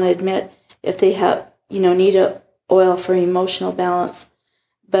men want to admit if they have, need a oil for emotional balance.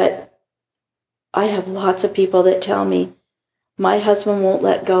 But I have lots of people that tell me, my husband won't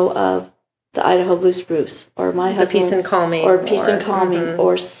let go of the Idaho Blue Spruce, or my husband, Peace and Calming,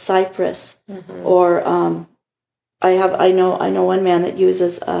 or Cypress, or I know one man that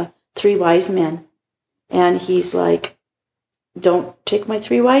uses 3 Wise Men, and he's like, don't take my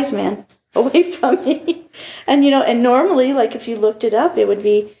 3 Wise Men away from me. And and normally, like if you looked it up, it would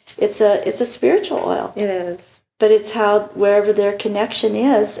be it's a spiritual oil. It is. But it's wherever their connection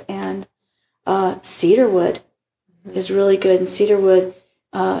is, and cedarwood is really good, and cedarwood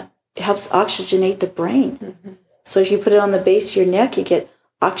helps oxygenate the brain. So if you put it on the base of your neck, you get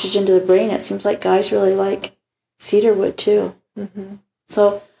oxygen to the brain. It seems like guys really like cedarwood too.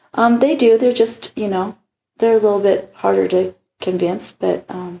 So they do. They're just they're a little bit harder to convince, but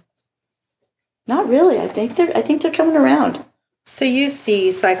not really. I think they're coming around. So you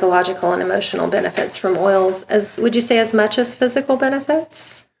see psychological and emotional benefits from oils, would you say as much as physical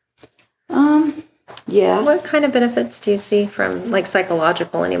benefits? Yes. What kind of benefits do you see from like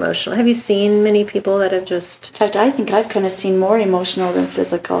psychological and emotional? Have you seen many people that have just... In fact, I think I've kind of seen more emotional than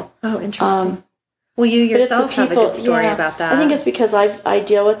physical. Oh, interesting. Well, you yourself have a good story about that. I think it's because I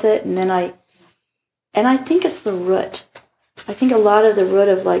deal with it, and then I think it's the root. I think a lot of the root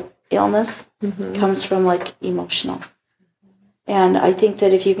of like illness comes from like emotional. And I think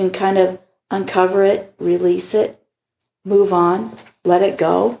that if you can kind of uncover it, release it, move on, let it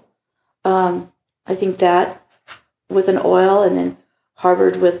go, I think that with an oil and then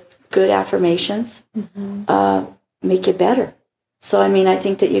harbored with good affirmations, make you better. So, I mean, I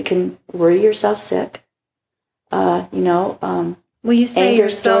think that you can worry yourself sick, Well, you say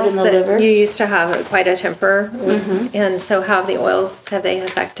yourself in the that liver. You used to have quite a temper, and so have the oils, have they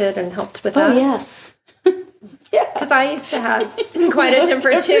affected and helped with that? Oh, yes. Yeah. Because I used to have quite a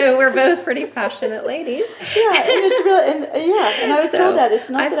temper too. We're both pretty passionate ladies. Yeah, and it's really, and I was told that. It's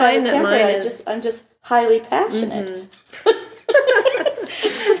not that I have a temper, I'm just highly passionate.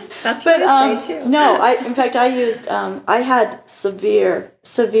 That's what I say too. No, in fact, I used, I had severe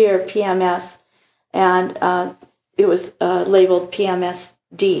PMS, and it was labeled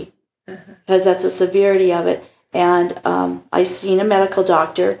PMSD, because that's the severity of it. And I seen a medical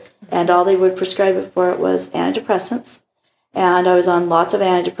doctor, and all they would prescribe it for it was antidepressants. And I was on lots of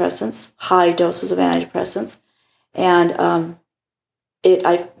antidepressants, high doses of antidepressants. And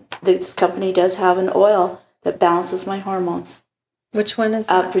this company does have an oil that balances my hormones. Which one is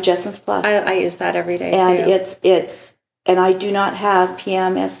that? Progessence Plus. I use that every day and too. it's and I do not have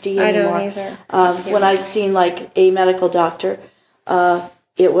PMSD anymore. I don't either. When I'd seen like a medical doctor, I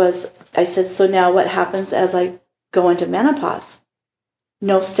said, so now what happens as I go into menopause?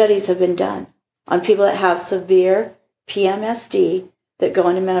 No studies have been done on people that have severe PMSD that go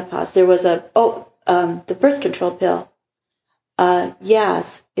into menopause. There was the birth control pill.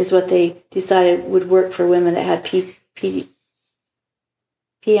 Yaz is what they decided would work for women that had PMSD.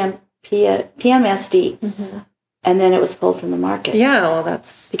 Mm-hmm. And then it was pulled from the market. Yeah, well,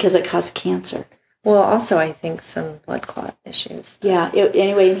 that's... because it caused cancer. Well, also, I think some blood clot issues. Yeah,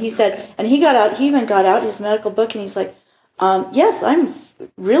 anyway, and he said, and he even got out his medical book, and he's like, yes, I'm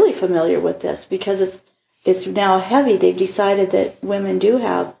really familiar with this, because it's now heavy. They've decided that women do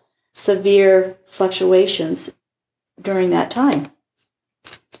have severe fluctuations during that time.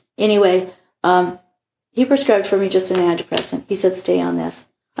 Anyway, he prescribed for me just an antidepressant. He said, stay on this.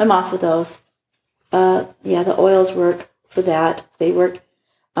 I'm off of those. The oils work for that. They work.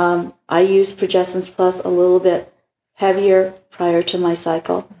 I use Progessence Plus a little bit heavier prior to my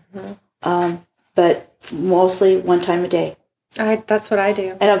cycle, but mostly one time a day. That's what I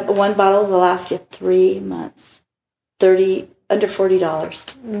do. And one bottle will last you 3 months. Under $40.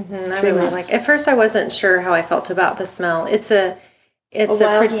 Mm-hmm. I really like. At first, I wasn't sure how I felt about the smell. It's a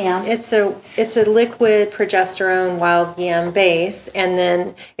wild yam. It's a liquid progesterone wild yam base, and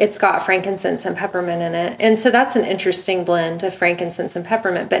then it's got frankincense and peppermint in it. And so that's an interesting blend of frankincense and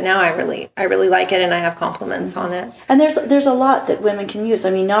peppermint. But now I really like it, and I have compliments on it. And there's a lot that women can use.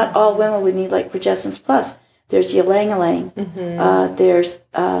 I mean, not all women would need like Progessence Plus. There's ylang-ylang. Mm-hmm. There's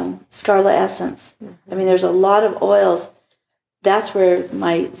Scarlet Essence. Mm-hmm. I mean, there's a lot of oils. That's where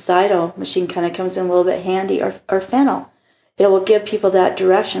my Zyto machine kind of comes in a little bit handy, or fennel. It will give people that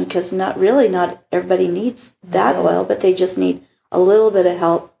direction, because not everybody needs that oil, but they just need a little bit of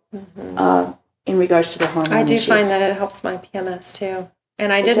help in regards to the hormone I do issues. find that it helps my PMS too,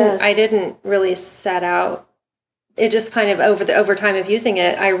 and I didn't really set out. It just kind of over time of using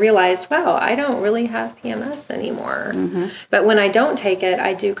it, I realized, wow, I don't really have PMS anymore. Mm-hmm. But when I don't take it,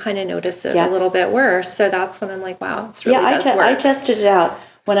 I do kind of notice it a little bit worse. So that's when I'm like, wow, it's really does work. I tested it out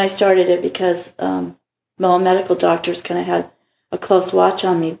when I started it, because medical doctors kind of had a close watch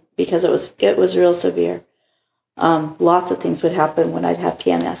on me, because it was real severe. Lots of things would happen when I'd have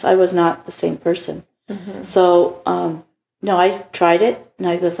PMS. I was not the same person. Mm-hmm. So, no, I tried it, and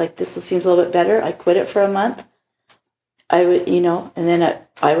I was like, this seems a little bit better. I quit it for a month. I would, and then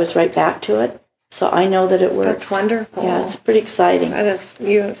I was right back to it. So I know that it works. That's wonderful. Yeah, it's pretty exciting.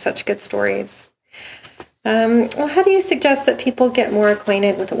 You have such good stories. Well, how do you suggest that people get more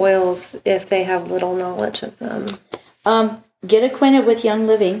acquainted with oils if they have little knowledge of them? Get acquainted with Young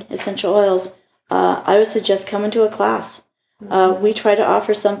Living essential oils. I would suggest coming to a class. We try to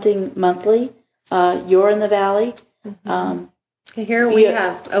offer something monthly. You're in the Valley. Here we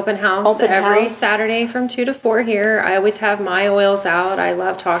have open house every Saturday from 2 to 4 here. I always have my oils out. I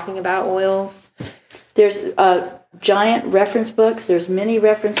love talking about oils. There's giant reference books. There's mini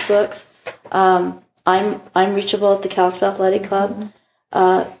reference books. I'm reachable at the Kalispell Athletic Club.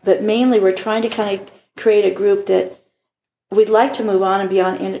 But mainly we're trying to kind of create a group that we'd like to move on and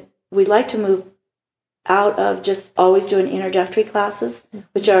beyond. And we'd like to move out of just always doing introductory classes,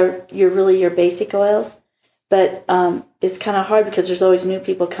 which are your basic oils. But it's kind of hard because there's always new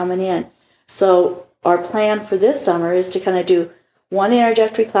people coming in. So our plan for this summer is to kind of do one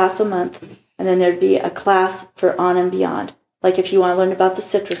introductory class a month, and then there'd be a class for on and beyond. Like if you want to learn about the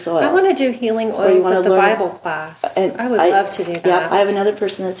citrus oils. I want to do healing oils at the Bible class. I would love to do that. Yeah, I have another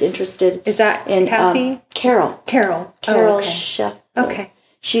person that's interested. Is that in Kathy? Carol. Carol Chef. Okay.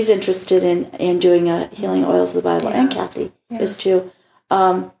 She's interested in doing a healing oils of the Bible, and Kathy is too.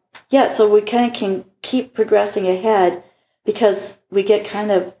 So we kind of can keep progressing ahead, because we get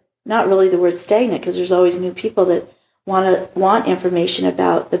kind of, not really the word stagnant, because there's always new people that want information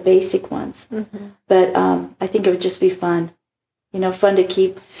about the basic ones. Mm-hmm. But I think it would just be fun, fun to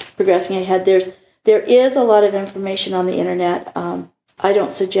keep progressing ahead. There is a lot of information on the internet. I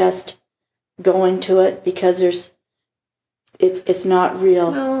don't suggest going to it, because it's not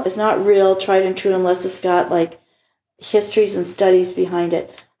real. No. It's not real, tried and true, unless it's got like histories and studies behind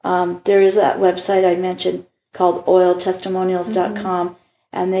it. There is that website I mentioned called oiltestimonials.com, mm-hmm.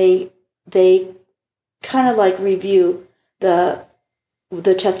 and they kind of like review the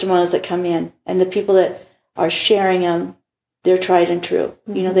testimonials that come in, and the people that are sharing them, they're tried and true.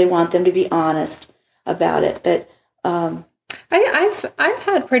 Mm-hmm. They want them to be honest about it. But I've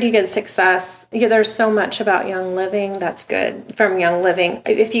had pretty good success. There's so much about Young Living that's good from Young Living.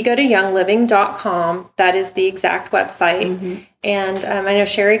 If you go to youngliving.com, that is the exact website. Mm-hmm. And I know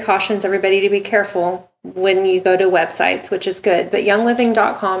Sherry cautions everybody to be careful when you go to websites, which is good. But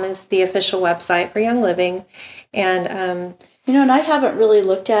youngliving.com is the official website for Young Living. And and I haven't really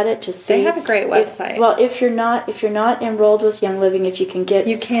looked at it to see. they have a great website. If you're not enrolled with Young Living, if you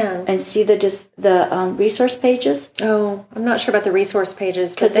can and see the resource pages. Oh, I'm not sure about the resource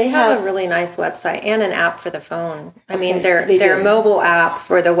pages, but they have a really nice website and an app for the phone. I mean, their mobile app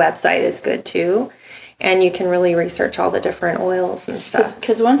for the website is good too, and you can really research all the different oils and stuff.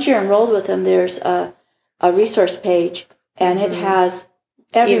 Because once you're enrolled with them, there's a resource page, and it has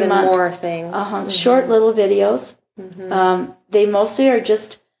every even month more things, short little videos. They mostly are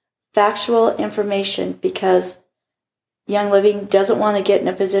just factual information because Young Living doesn't want to get in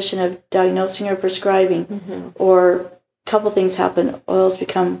a position of diagnosing or prescribing, or a couple things happen. Oils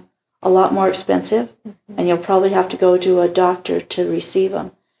become a lot more expensive, and you'll probably have to go to a doctor to receive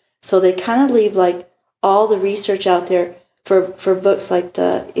them. So they kind of leave like all the research out there for books like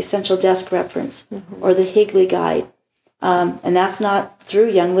the Essential Desk Reference or the Higley Guide, and that's not through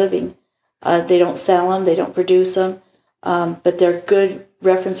Young Living. They don't sell them, they don't produce them, but they're good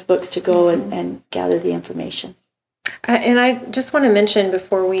reference books to go and gather the information. And I just want to mention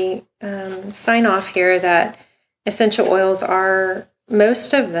before we sign off here that essential oils are,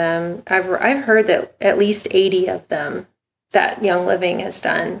 most of them, I've heard that at least 80 of them that Young Living has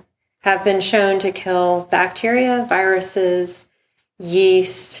done have been shown to kill bacteria, viruses,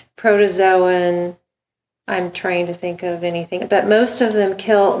 yeast, protozoan. I'm trying to think of anything, but most of them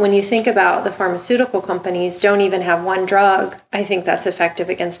kill. When you think about the pharmaceutical companies don't even have one drug, I think that's effective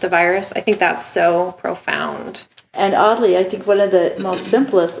against a virus. I think that's so profound. And oddly, I think one of the most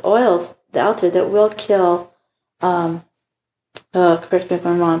simplest oils out there that will kill, correct me if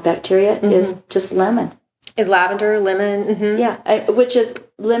I'm wrong, bacteria is just lemon. Lavender, lemon. Yeah, which is,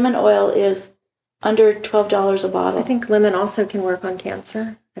 lemon oil is under $12 a bottle. I think lemon also can work on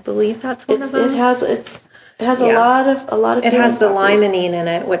cancer. I believe that's one of them. It has a lot of. It has the limonene in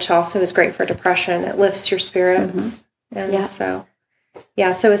it, which also is great for depression. It lifts your spirits, and so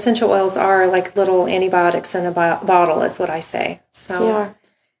essential oils are like little antibiotics in a bottle, is what I say. So they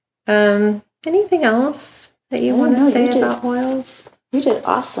are. Anything else that you want to say about oils? You did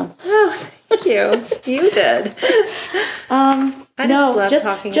awesome. Oh, thank you. You did. I just love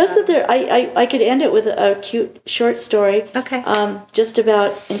talking about that I could end it with a cute short story. Okay. Just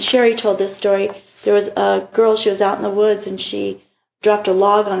about, and Sherry told this story. There was a girl, she was out in the woods, and she dropped a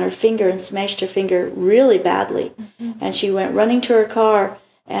log on her finger and smashed her finger really badly. And she went running to her car,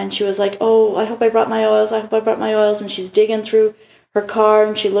 and she was like, "Oh, I hope I brought my oils. I hope I brought my oils." And she's digging through her car,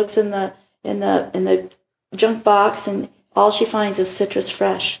 and she looks in the junk box, and all she finds is Citrus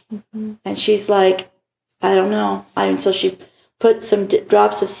Fresh. And she's like, "I don't know." And so she put some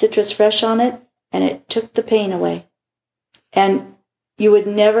drops of Citrus Fresh on it, and it took the pain away. And you would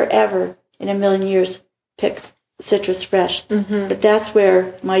never, ever in a million years pick Citrus Fresh. But that's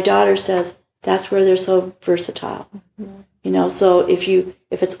where my daughter says, that's where they're so versatile. So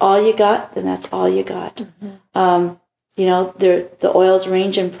if it's all you got, then that's all you got. The oils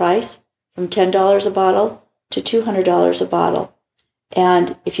range in price from $10 a bottle to $200 a bottle.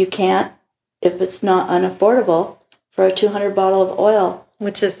 And if it's not unaffordable for a 200 bottle of oil,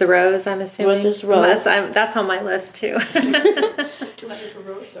 which is the rose, I'm assuming. Which is rose. That's on my list too. 200 for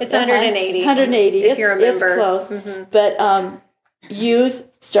rose. It's 180. 180. If you're a member. It's close. But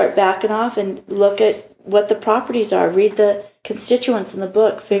start backing off and look at what the properties are. Read the constituents in the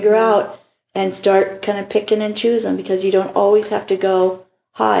book. Figure out and start kind of picking and choosing, because you don't always have to go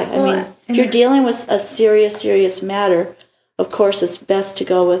high. If you're dealing with a serious matter, of course it's best to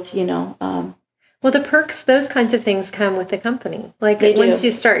go with, well, the perks, those kinds of things come with the company. Like They once do.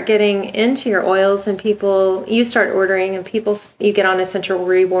 you start getting into your oils and you start ordering and you get on Essential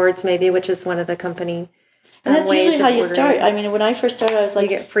Rewards maybe, which is one of the company and that's ways usually how of you ordering. start. When I first started, I was like,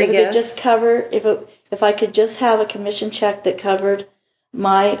 You get free if it gifts. could just cover, if I could just have a commission check that covered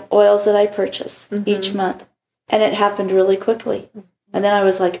my oils that I purchase each month. And it happened really quickly. And then I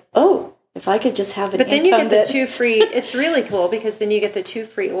was like, oh, if I could just have an But then income you get the 2 free, it's really cool because then you get the 2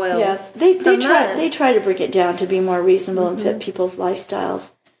 free oils. Yes, they try to bring it down to be more reasonable and fit people's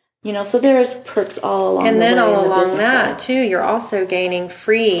lifestyles. So there is perks all along. And the then way all in the along business that side. too, you're also gaining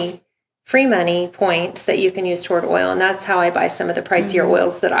free money points that you can use toward oil. And that's how I buy some of the pricier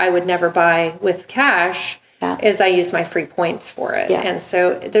oils that I would never buy with cash. Yeah. Is I use my free points for it. Yeah. And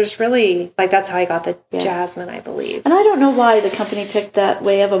so there's really, that's how I got the jasmine, I believe. And I don't know why the company picked that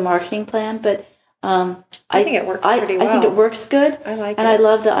way of a marketing plan, but I think it works pretty well. I think it works good. I like and it. I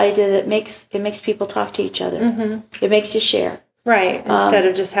love the idea that it makes people talk to each other. It makes you share. Right. Instead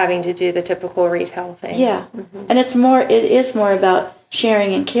of just having to do the typical retail thing. Yeah. And it is more about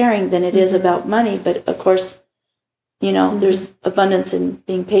sharing and caring than it is about money. But of course, you know, there's abundance in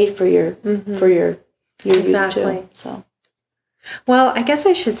being paid for your use too. So. Well, I guess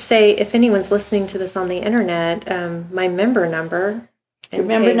I should say, if anyone's listening to this on the internet, my member number. Your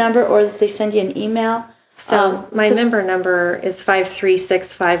member number, or if they send you an email. So my member number is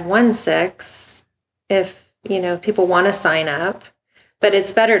 536-516 if, people want to sign up. But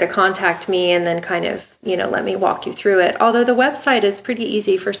it's better to contact me and then kind of, let me walk you through it. Although the website is pretty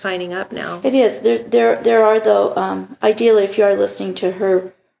easy for signing up now. It is. There are, though, ideally, if you are listening to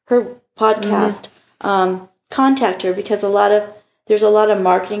her podcast, contact her, because there's a lot of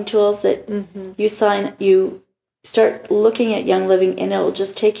marketing tools that you start looking at Young Living, and it will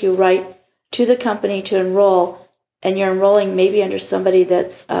just take you right to the company to enroll, and you're enrolling maybe under somebody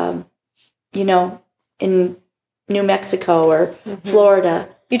that's, in New Mexico or Florida.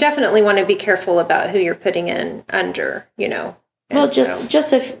 You definitely want to be careful about who you're putting in under, Well,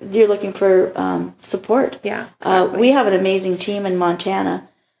 just if you're looking for support. Yeah, exactly. We have an amazing team in Montana,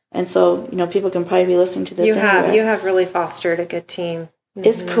 and so, people can probably be listening to this. You have really fostered a good team.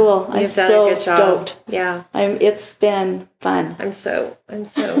 It's cool. I'm so stoked. Yeah. It's been fun. I'm so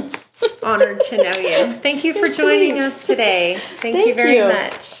honored to know you. Thank you for joining us today. Thank you very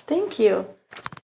much. Thank you.